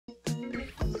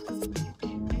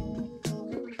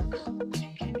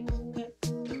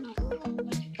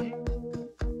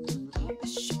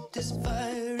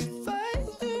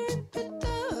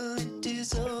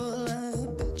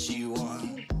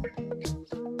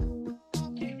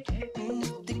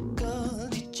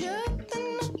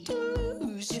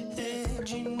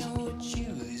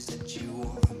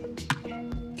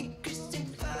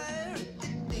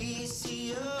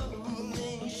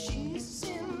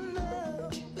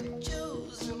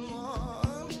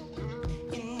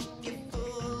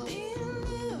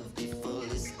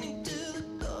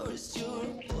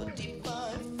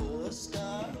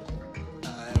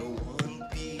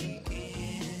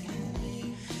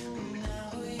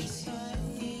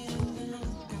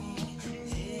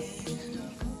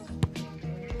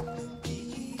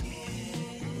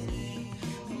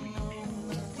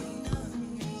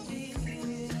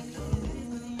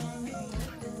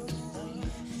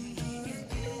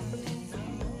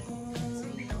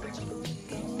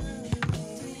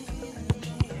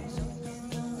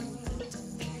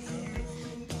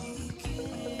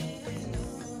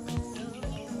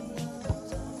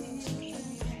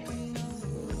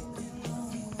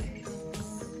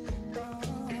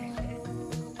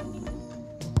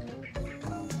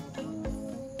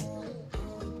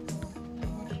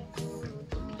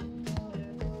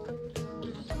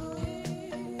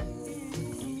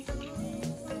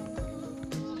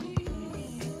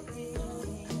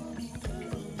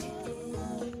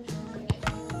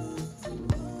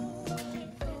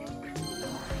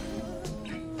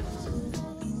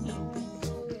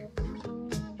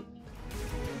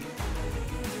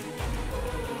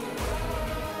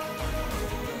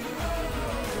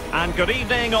And good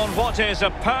evening on what is a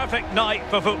perfect night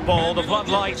for football. The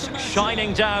floodlights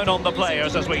shining down on the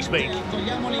players as we speak.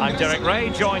 I'm Derek Ray,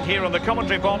 joined here on the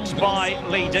commentary box by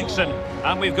Lee Dixon.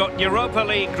 And we've got Europa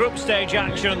League group stage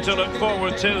action to look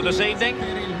forward to this evening.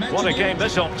 What a game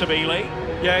this ought to be, Lee.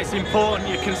 Yeah, it's important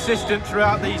you're consistent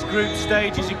throughout these group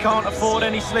stages. You can't afford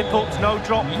any slip-ups, no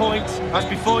drop points. As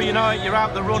before you know it, you're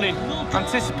out the running.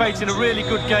 Anticipating a really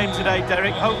good game today,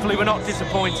 Derek. Hopefully we're not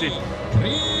disappointed.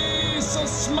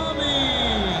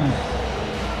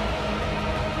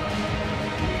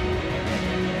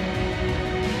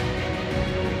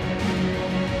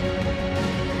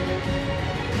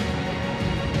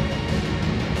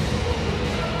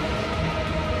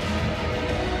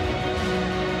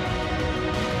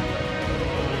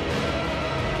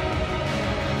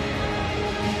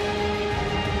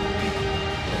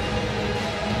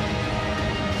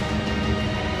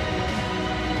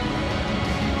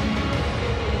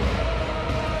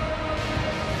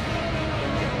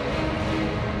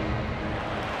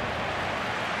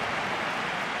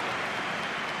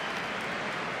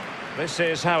 This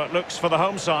is how it looks for the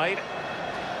home side.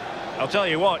 I'll tell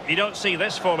you what, you don't see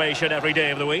this formation every day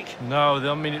of the week. No,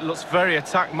 I mean, it looks very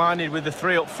attack-minded with the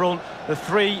three up front, the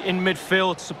three in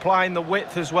midfield supplying the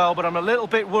width as well, but I'm a little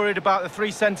bit worried about the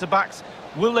three centre-backs.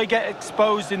 Will they get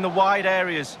exposed in the wide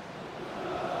areas?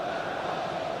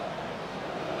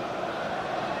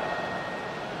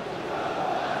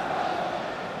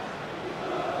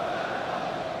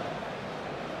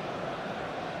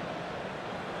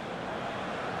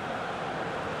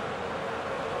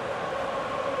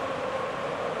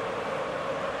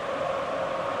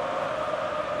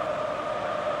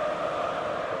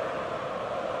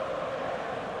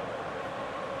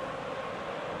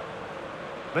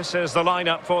 This is the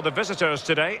lineup for the visitors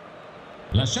today.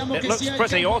 It looks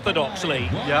pretty orthodox, Lee.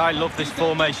 Yeah, I love this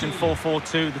formation,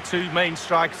 4-4-2. The two main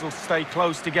strikers will stay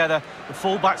close together. The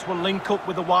full-backs will link up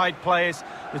with the wide players.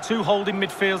 The two holding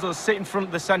midfielders will sit in front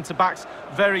of the centre-backs.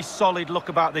 Very solid look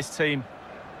about this team.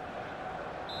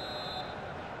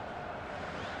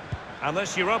 And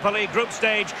this Europa League group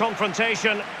stage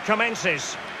confrontation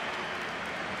commences.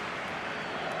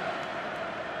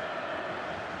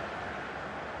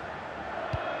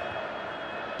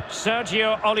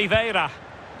 Sergio Oliveira.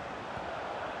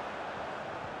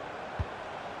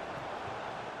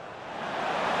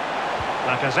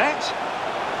 Lacazette.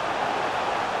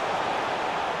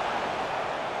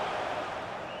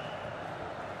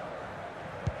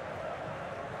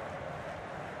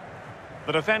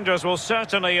 The defenders will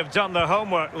certainly have done their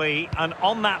homework, Lee, and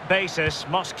on that basis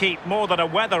must keep more than a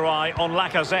weather eye on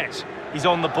Lacazette. He's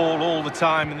on the ball all the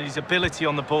time, and his ability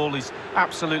on the ball is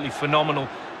absolutely phenomenal.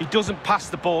 He doesn't pass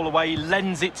the ball away, he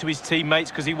lends it to his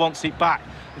teammates because he wants it back.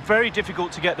 Very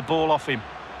difficult to get the ball off him.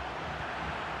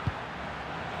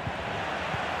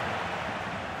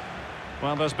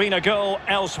 Well, there's been a goal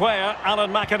elsewhere.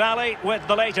 Alan McInally with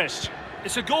the latest.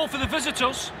 It's a goal for the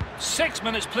visitors. 6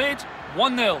 minutes played,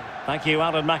 1-0. Thank you,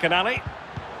 Alan McInally.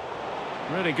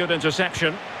 Really good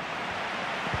interception.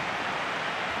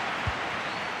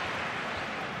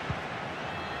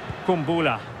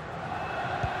 Kumbula.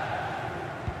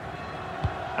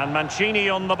 And Mancini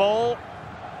on the ball.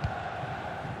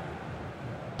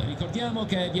 Ricordiamo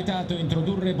che è vietato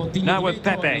introdurre bottiglie Now di with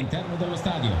vetro Pepe. all'interno dello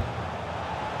stadio.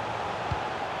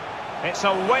 It's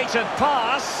a weighted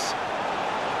pass.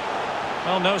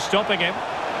 Well, no stopping him.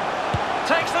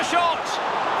 Takes the shot.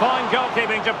 Fine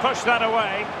goalkeeping to push that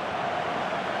away.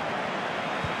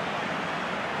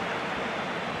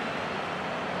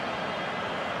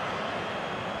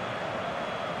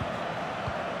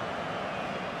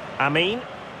 Amin.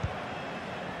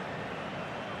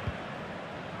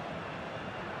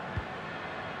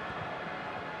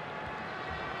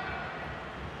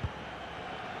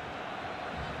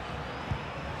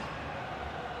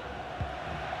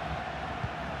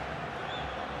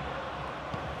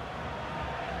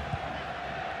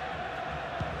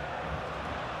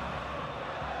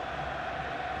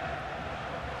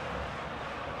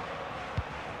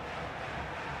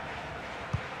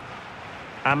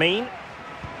 Amin.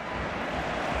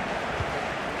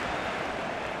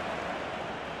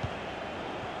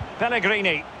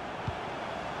 Pellegrini.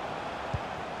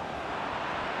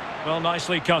 Well,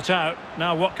 nicely cut out.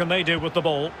 Now what can they do with the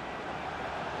ball?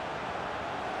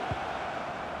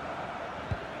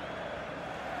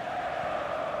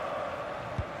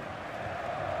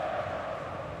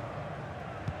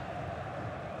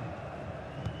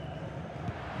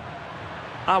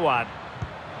 Awad.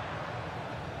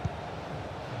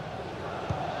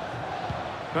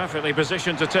 Perfectly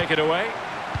positioned to take it away.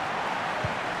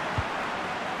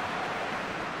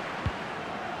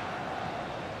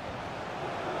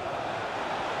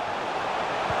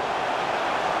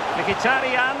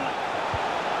 Mkhitaryan.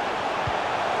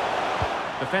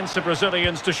 Defensive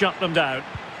Brazilians to shut them down.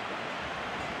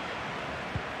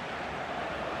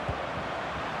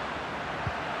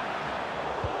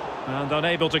 And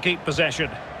unable to keep possession.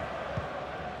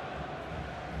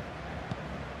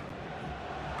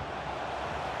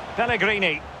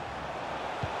 Pellegrini.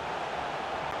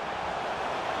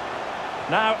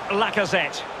 Now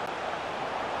Lacazette.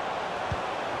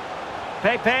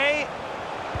 Pepe.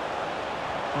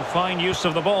 Well, fine use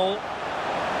of the ball.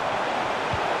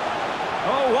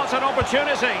 Oh, what an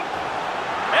opportunity.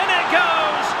 In it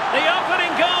goes! The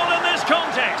opening goal in this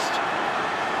contest.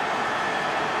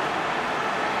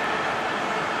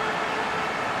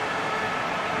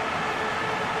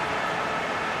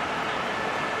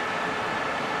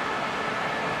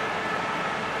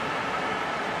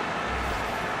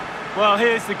 Well,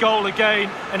 here's the goal again,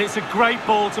 and it's a great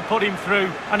ball to put him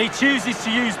through. And he chooses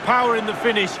to use power in the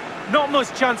finish. Not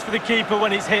much chance for the keeper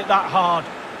when it's hit that hard.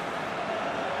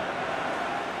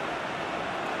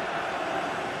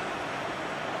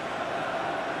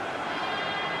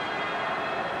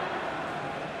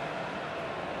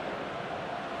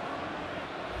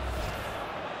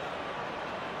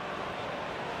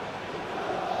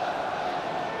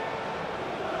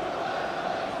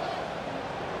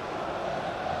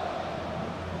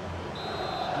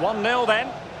 One 1-0 then.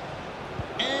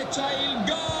 E c'è il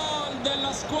gol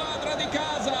della squadra di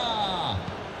casa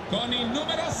con il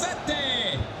numero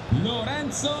 7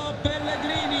 Lorenzo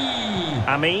Pellegrini.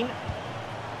 Amin.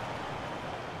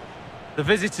 The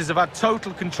visitors have had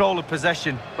total control of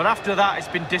possession, but after that it's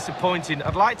been disappointing.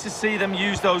 I'd like to see them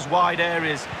use those wide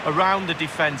areas around the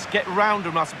defence, get round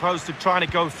them as opposed to trying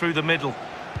to go through the middle.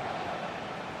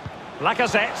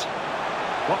 Lacazette.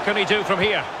 What can he do from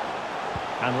here?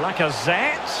 And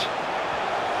Lacazette.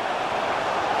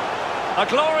 A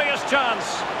glorious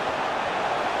chance.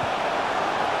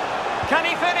 Can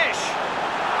he finish?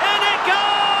 In it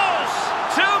goes!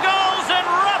 2 goals in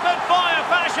rapid-fire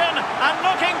fashion and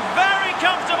looking very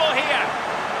comfortable here.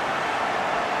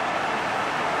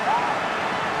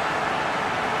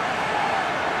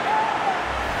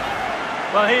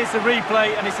 Well, here's the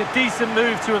replay, and it's a decent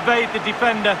move to evade the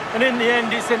defender, and in the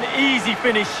end it's an easy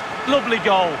finish. Lovely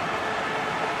goal.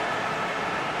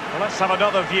 Well, let's have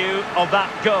another view of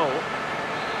that goal.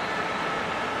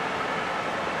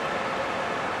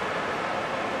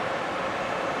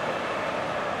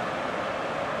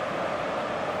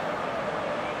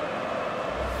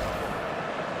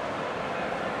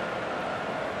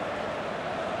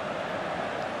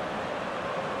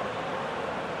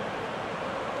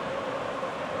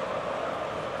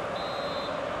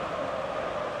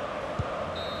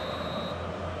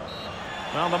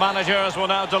 Well, the managers will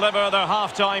now deliver their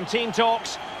half-time team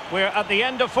talks. We're at the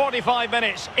end of 45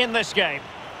 minutes in this game.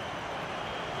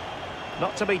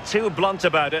 Not to be too blunt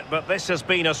about it, but this has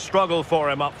been a struggle for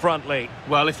him up front, Lee.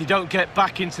 Well, if he don't get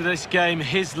back into this game,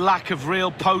 his lack of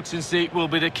real potency will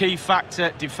be the key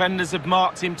factor. Defenders have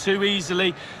marked him too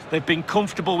easily. They've been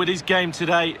comfortable with his game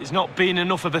today. It's not been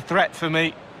enough of a threat for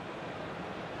me.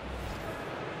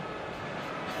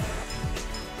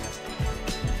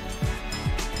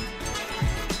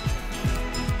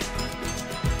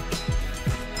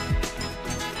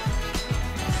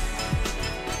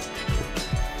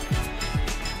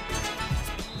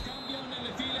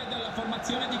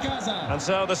 And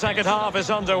so the second half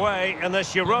is underway in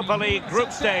this Europa League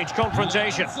group stage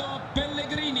confrontation.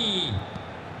 Pellegrini.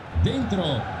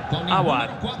 Dentro con il Awad.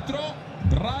 numero 4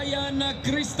 Brian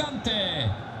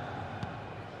Cristante.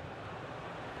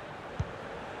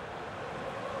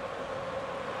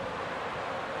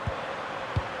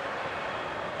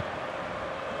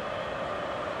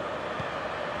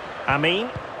 Amin.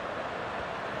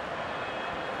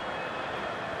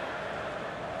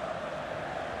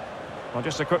 Well,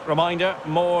 just a quick reminder,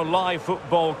 more live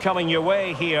football coming your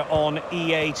way here on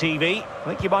EA TV. I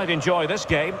think you might enjoy this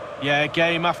game. Yeah,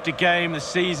 game after game, the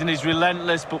season is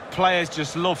relentless, but players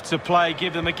just love to play.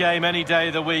 Give them a game any day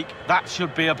of the week. That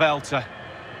should be a belter.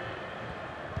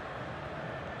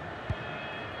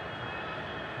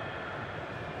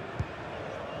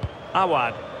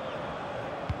 Awad.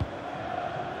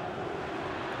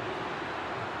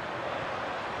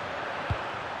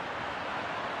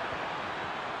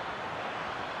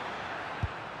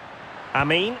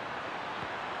 Amin.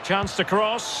 Chance to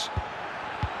cross.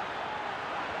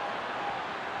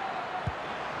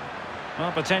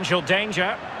 Well, potential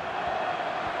danger.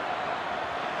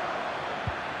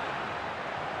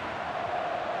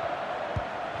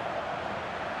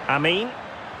 Amin.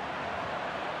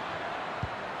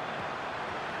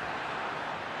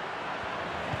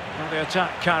 Well, the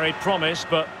attack carried promise,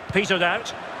 but petered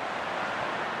out.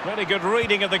 Really good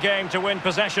reading of the game to win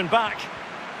possession back.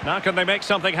 Now can they make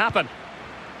something happen?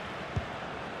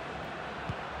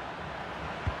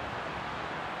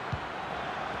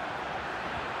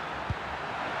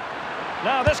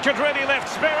 Now this could really lift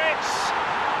spirits.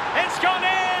 It's gone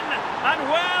in! And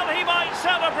well, he might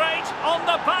celebrate on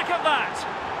the back of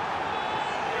that.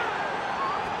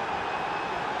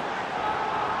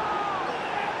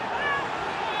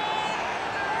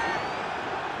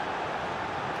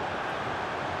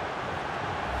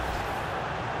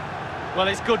 Well,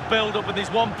 it's good build-up with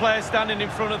this one player standing in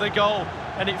front of the goal.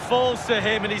 And it falls to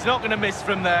him, and he's not going to miss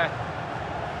from there.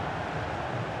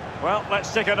 Well,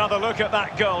 let's take another look at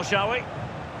that goal, shall we?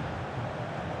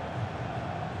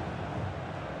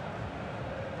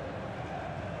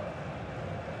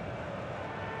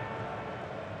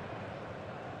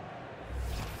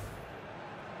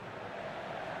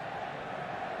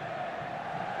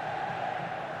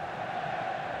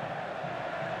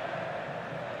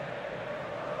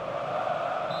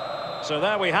 So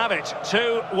there we have it,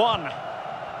 2-1.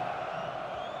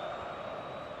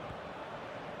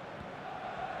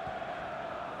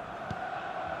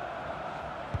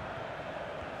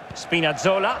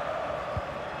 Spinazzola.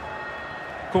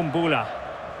 Kumbula.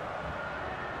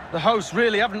 The hosts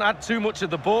really haven't had too much of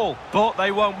the ball, but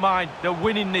they won't mind. They're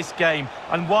winning this game.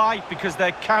 And why? Because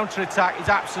their counter-attack is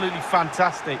absolutely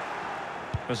fantastic.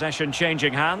 Possession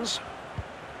changing hands.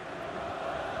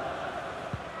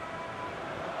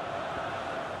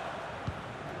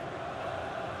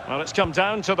 Well, it's come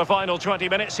down to the final 20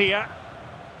 minutes here.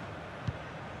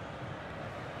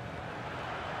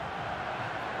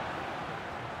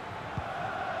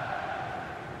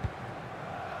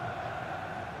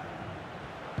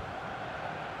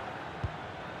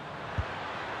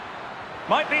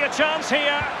 Might be a chance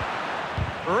here.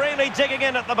 Really digging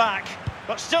in at the back,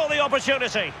 but still the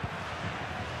opportunity.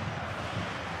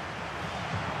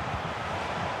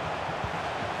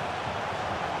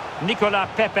 Nicola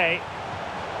Pepe.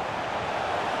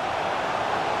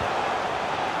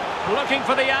 Looking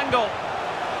for the angle.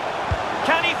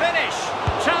 Can he finish?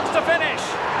 Chance to finish.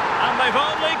 And they've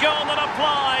only gone and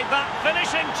applied that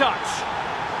finishing touch.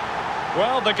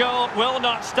 Well, the goal will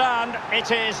not stand.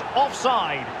 It is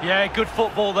offside. Yeah, good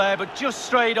football there, but just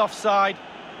straight offside.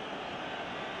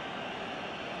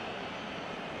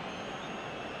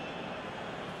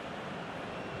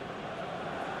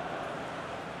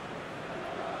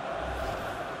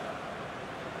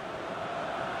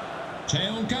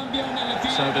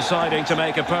 So deciding to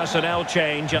make a personnel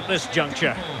change at this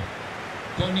juncture.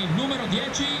 Con il numero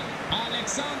 10,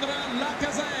 Alexandra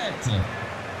Lacazette.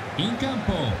 In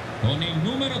campo, con il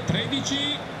numero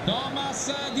 13,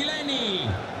 Thomas Delaney.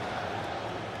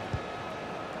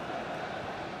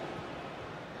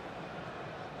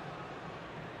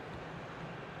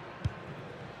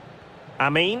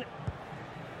 Amin.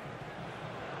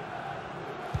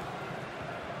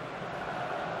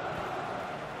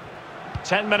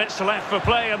 Ten minutes left for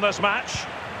play in this match.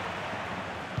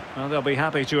 Well, they'll be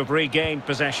happy to have regained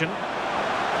possession.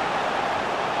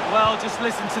 Well, just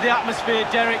listen to the atmosphere,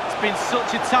 Derek. It's been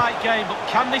such a tight game, but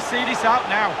can they see this out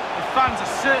now? The fans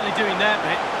are certainly doing their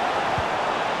bit.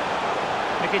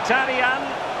 Mkhitaryan.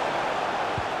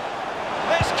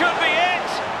 This could be it.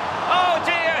 Oh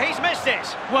dear, he's missed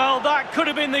it. Well, that could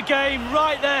have been the game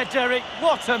right there, Derek.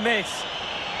 What a miss.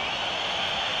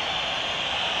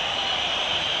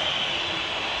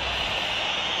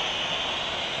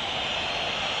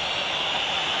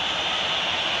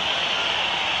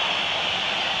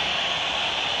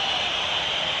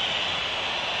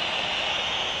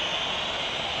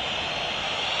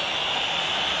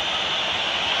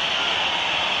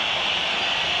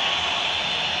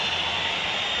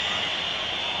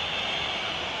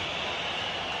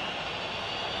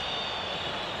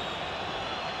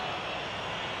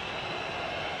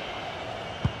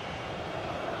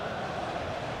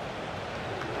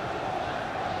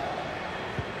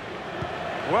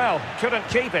 Well, couldn't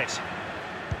keep it.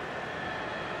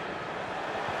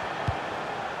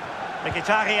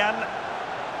 Mkhitaryan.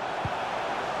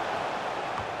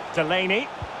 Delaney.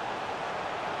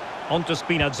 On to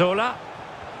Spinazzola.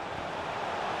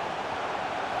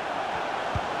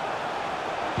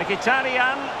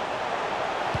 Mkhitaryan.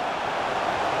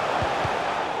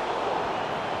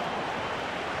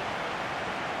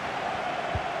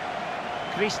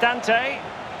 Cristante.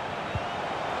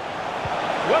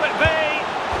 Will it be?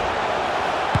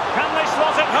 Can they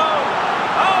slot it home?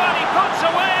 Oh, and he puts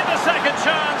away the second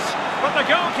chance. But the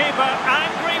goalkeeper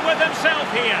angry with himself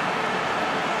here.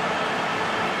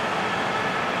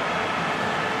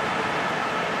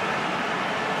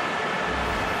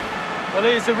 Well,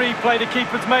 here's the replay. The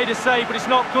keeper's made a save, but it's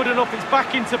not good enough. It's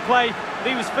back into play.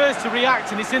 He was first to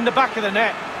react, and it's in the back of the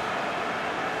net.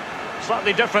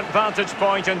 Slightly different vantage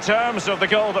point in terms of the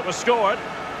goal that was scored.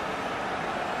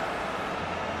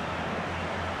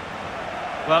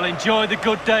 Well, enjoy the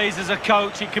good days as a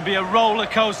coach. It can be a roller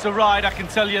coaster ride, I can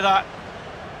tell you that.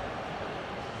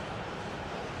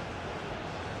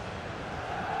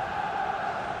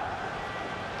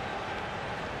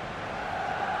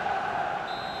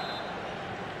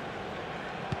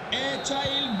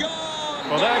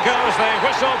 Well, there goes the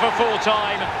whistle for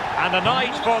full-time, and a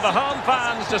night for the home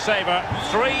fans to savour.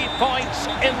 3 points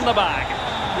in the bag.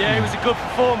 Yeah, it was a good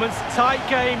performance. Tight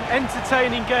game,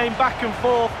 entertaining game, back and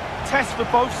forth. Test for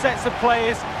both sets of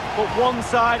players, but one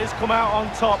side has come out on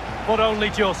top, but only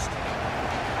just.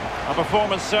 A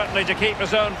performance certainly to keep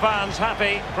his own fans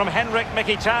happy from Henrik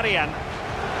Mkhitaryan.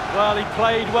 Well, he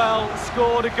played well,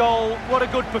 scored a goal. What a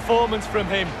good performance from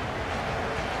him.